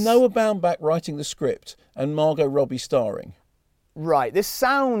about this. With Noah Baumbach writing the script and Margot Robbie starring. Right, this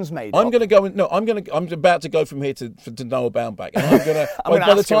sounds made I'm up. going to go. No, I'm about to go from here to Noah Baumbach, and I'm going to.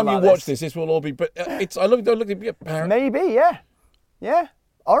 by the time you watch this will all be. But it's. I look at it. Maybe, yeah.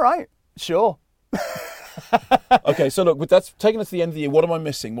 All right, sure. Okay, so look, that's taking us to the end of the year. What am I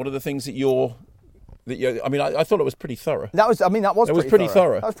missing? What are the things that you're... I mean, I thought it was pretty thorough. That was pretty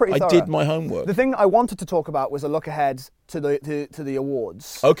thorough. That was pretty thorough. I did my homework. The thing I wanted to talk about was a look ahead to the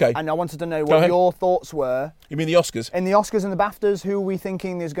awards. Okay. And I wanted to know what your thoughts were. You mean the Oscars? In the Oscars and the BAFTAs, who are we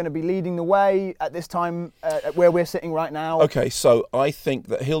thinking is going to be leading the way at this time, where we're sitting right now? Okay, so I think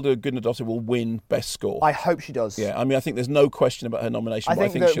that Hilda Gudnadottir will win Best Score. I hope she does. Yeah, I mean, I think there's no question about her nomination. I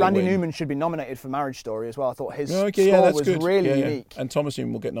think that she'll Randy win. Newman should be nominated for Marriage Story as well. I thought his score was good. really unique. And Thomas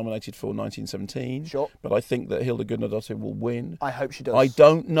Newman will get nominated for 1917. Sure. But I think that Hilda Gudnadottir will win. I hope she does. I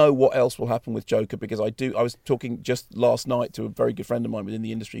don't know what else will happen with Joker, because I was talking just last night to a very good friend of mine within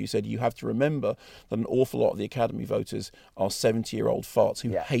the industry who said you have to remember that an awful lot of the Academy voters are 70-year-old farts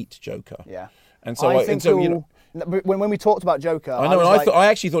who hate Joker. Yeah. And so when we talked about Joker, I know, I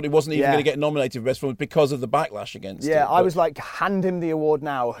actually thought it wasn't even going to get nominated for Best Film because of the backlash against it. Yeah, I was like, hand him the award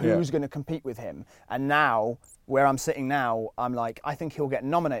now. Who's going to compete with him? And now, where I'm sitting now, I'm like, I think he'll get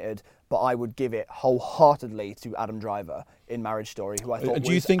nominated, but I would give it wholeheartedly to Adam Driver in Marriage Story, who I thought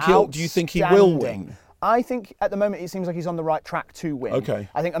do you think he will win? I think at the moment it seems like he's on the right track to win. Okay.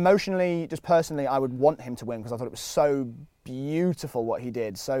 I think emotionally, just personally, I would want him to win because I thought it was so beautiful what he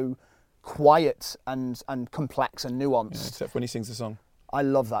did, so quiet and complex and nuanced. Yeah, except when he sings the song. I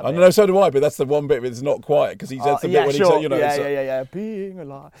love that bit. I know, so do I, but that's the one bit that's not quiet, because he says the bit when he says, Yeah, being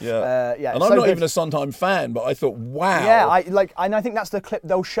alive. Yeah. Yeah. And I'm not even a Sondheim fan, but I thought, wow. Yeah, and I think that's the clip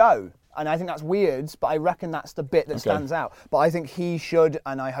they'll show. And I think that's weird, but I reckon that's the bit that stands out. But I think he should,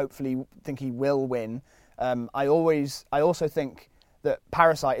 and I hopefully think he will win. I also think that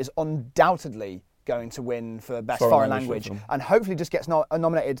Parasite is undoubtedly going to win for Best Foreign Language and hopefully just gets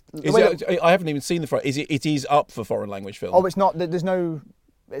nominated. I haven't even seen the Foreign. It is up for Foreign Language Film. Oh, it's not. There's no.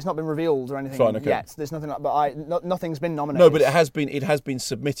 It's not been revealed or anything yet. There's nothing, nothing's been nominated. No, but it has been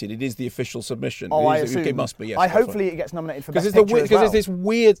submitted. It is the official submission. Oh, I assume. It must be. Yes. Hopefully it gets nominated for Best Picture as well. Because there's this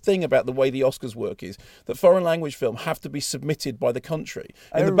weird thing about the way the Oscars work is that foreign language film have to be submitted by the country.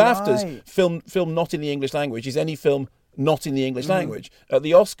 In the BAFTAs, film not in the English language is any film not in the English language. At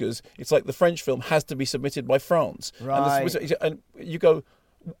the Oscars, it's like the French film has to be submitted by France. Right. And you go,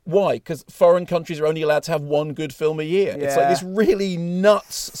 why? Because foreign countries are only allowed to have one good film a year. Yeah. It's like this really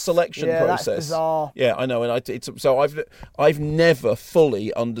nuts selection process. That's bizarre. Yeah, I know, and so I've never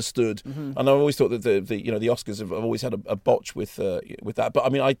fully understood, and I've always thought that the Oscars have always had a botch with that. But I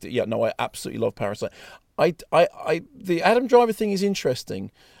mean, I absolutely love Parasite. The Adam Driver thing is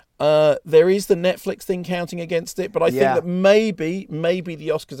interesting. There is the Netflix thing counting against it, but I think that maybe the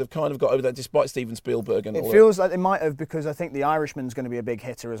Oscars have kind of got over that, despite Steven Spielberg and all that. It feels like they might have, because I think The Irishman's going to be a big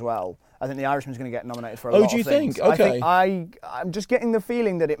hitter as well. I think The Irishman's going to get nominated for a lot of things. Oh, do you think? Okay. I'm just getting the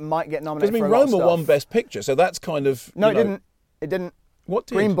feeling that it might get nominated for a lot Roma of stuff. won Best Picture, so that's kind of... No, it didn't. It didn't. What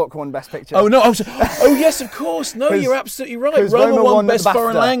did? Green Book won Best Picture. Oh, no. Oh, yes, of course. No, you're absolutely right. Roma won Best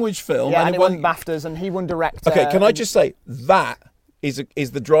Foreign Language Film. Yeah, and it won BAFTAs, and he won Director. Okay, can I just say, that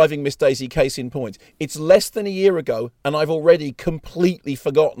is the Driving Miss Daisy case in point. It's less than a year ago, and I've already completely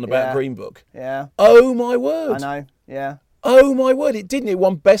forgotten about Green Book. Yeah. Oh, my word. I know, yeah. Oh, my word, it didn't. It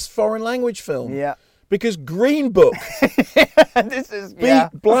won Best Foreign Language Film. Yeah. Because Green Book beat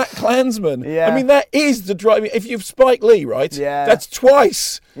Black Klansman. Yeah. I mean, that is the driving... If you've Spike Lee, right? Yeah. That's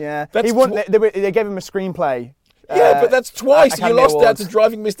twice. Yeah. That's he won, they gave him a screenplay. Yeah, but that's twice. You lost Awards. out to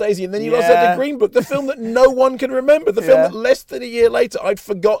Driving Miss Daisy, and then you lost out to Green Book, the film that no one can remember, the film that less than a year later I'd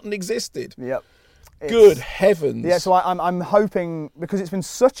forgotten existed. Yep. Good heavens. Yeah, so I'm hoping, because it's been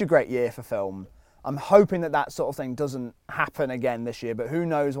such a great year for film, I'm hoping that sort of thing doesn't happen again this year, but who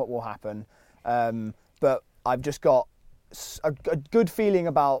knows what will happen. But I've just got a good feeling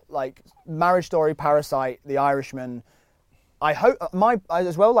about, like, Marriage Story, Parasite, The Irishman. I hope a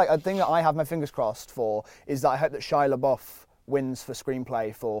thing that I have my fingers crossed for is that I hope that Shia LaBeouf wins for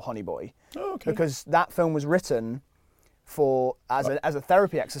screenplay for Honey Boy. Oh, okay. Because that film was written as a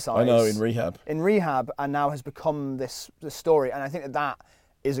therapy exercise. I know, in rehab, and now has become this story. And I think that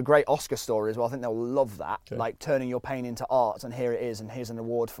is a great Oscar story as well. I think they'll love that, like turning your pain into art, and here it is, and here's an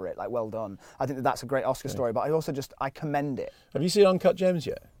award for it. Like, well done. I think that's a great Oscar story. But I also I commend it. Have you seen Uncut Gems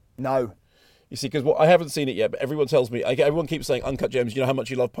yet? No. You see, because I haven't seen it yet, but everyone tells me, everyone keeps saying Uncut Gems, you know how much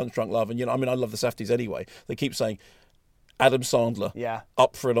you love Punch Drunk Love, and I love the Safdies anyway. They keep saying Adam Sandler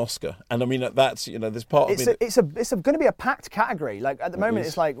up for an Oscar, and I mean that's there's part of me. It's going to be a packed category. Like at the moment,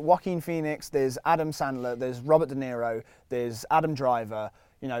 it's like Joaquin Phoenix, there's Adam Sandler, there's Robert De Niro, there's Adam Driver.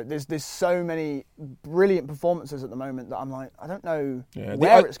 There's so many brilliant performances at the moment that I'm like, I don't know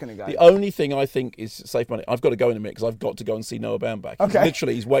where it's going to go. The only thing I think is safe money. I've got to go in a minute because I've got to go and see Noah Baumbach. Okay.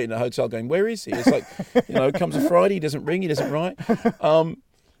 He's waiting at a hotel going, where is he? It's like, comes a Friday, he doesn't ring, he doesn't write.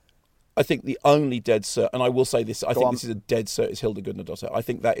 I think the only dead cert, and I will say this, I think this is a dead cert, is Hilda Gudnadottir. I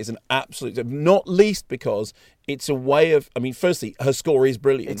think that is an absolute, not least because it's a way of, I mean, firstly, her score is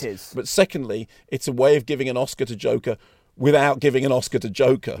brilliant. It is. But secondly, it's a way of giving an Oscar to Joker without giving an Oscar to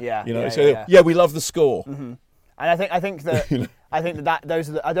Joker. Yeah. You know, we love the score. Mm-hmm. And I think that I think that those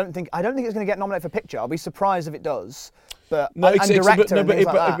are the, I don't think it's going to get nominated for picture. I'll be surprised if it does. But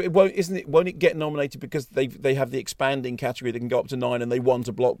it won't. Won't it get nominated because they have the expanding category that can go up to 9, and they want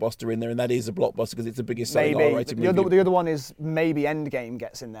a blockbuster in there, and that is a blockbuster because it's the biggest selling R-rated movie. The other one is maybe Endgame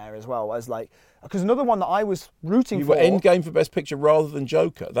gets in there as well as because another one that I was rooting for. Endgame for Best Picture rather than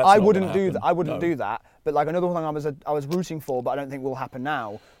Joker. That's I wouldn't do that. I wouldn't do that. But another one I was rooting for, but I don't think will happen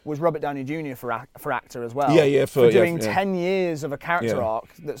now, was Robert Downey Jr. for actor as well. Yeah, for doing 10 years of a character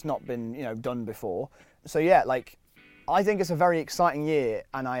arc that's not been done before. So I think it's a very exciting year,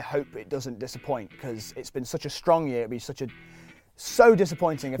 and I hope it doesn't disappoint because it's been such a strong year. It'd be so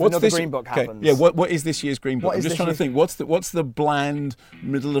disappointing if another Green Book happens. Yeah, what is this year's Green Book? I'm just trying to think. What's the bland,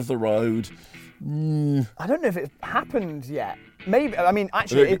 middle of the road? I don't know if it happened yet. Maybe. I mean,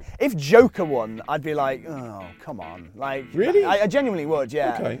 actually, if Joker won, I'd be like, oh, come on. Really? I genuinely would,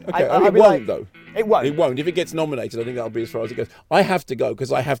 yeah. Okay. It won't, though. It won't. It won't. If it gets nominated, I think that'll be as far as it goes. I have to go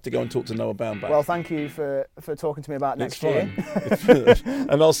because I have to go and talk to Noah Baumbach. Well, thank you for talking to me about next year.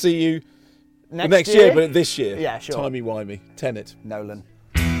 And I'll see you next year, but this year. Yeah, sure. Timey-wimey. Tenet. Nolan.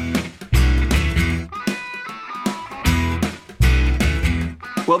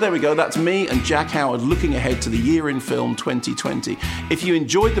 Well, there we go. That's me and Jack Howard looking ahead to the year in film 2020. If you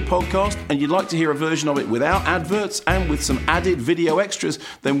enjoyed the podcast and you'd like to hear a version of it without adverts and with some added video extras,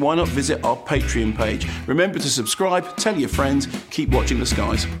 then why not visit our Patreon page? Remember to subscribe, tell your friends, keep watching the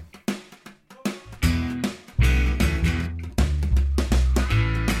skies.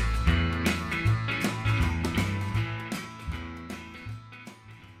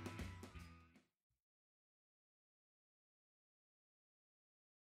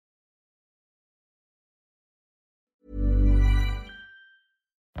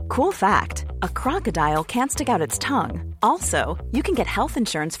 Cool fact, a crocodile can't stick out its tongue. Also, you can get health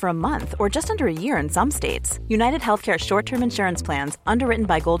insurance for a month or just under a year in some states. United Healthcare short-term insurance plans, underwritten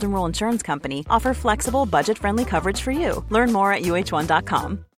by Golden Rule Insurance Company, offer flexible, budget-friendly coverage for you. Learn more at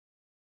uh1.com.